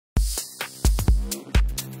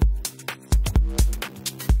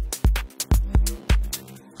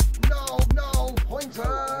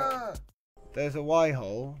There's a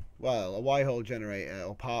Y-hole. Well, a Y-hole generator,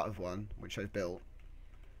 or part of one, which I've built.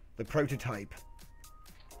 The prototype.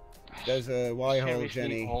 There's a Y-hole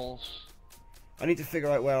Jenny. Holes. I need to figure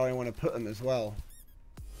out where I want to put them as well.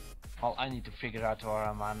 Well, I need to figure out where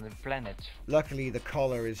I'm on the planet. Luckily, the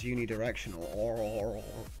collar is unidirectional.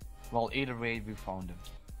 Well, either way, we found them.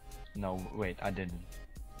 No, wait, I didn't.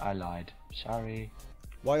 I lied. Sorry.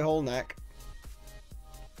 Y-hole neck.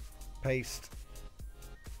 Paste.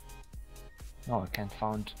 No, I can't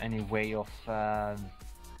find any way of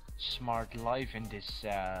smart life in this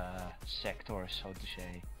sector, so to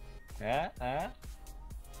say.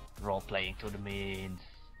 Role playing to the means.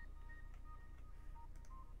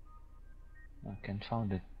 I can't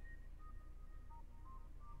find it.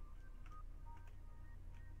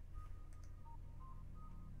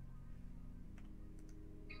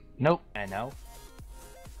 Nope, I know.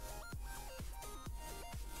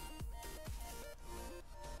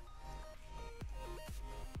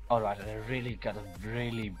 Alright, I really got a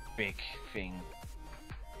really big thing.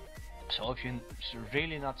 So if you're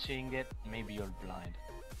really not seeing it, maybe you're blind.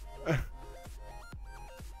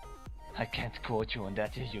 I can't quote you on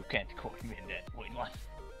that, you can't quote me on that. Wait, what?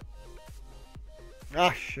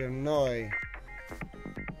 Ash, annoy.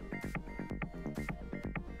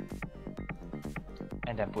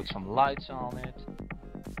 And then put some lights on it.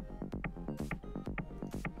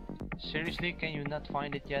 Seriously, can you not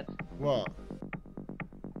find it yet? What?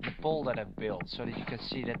 The pole that I built, so that you can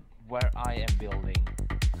see that where I am building.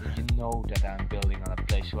 So you know that I'm building on a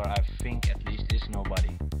place where I think at least there's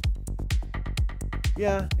nobody.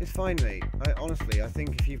 Yeah, it's fine, mate. Honestly, I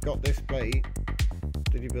think if you've got this plate,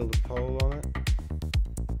 did you build a pole on it?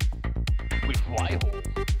 With Y-hole.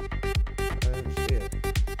 I don't see it.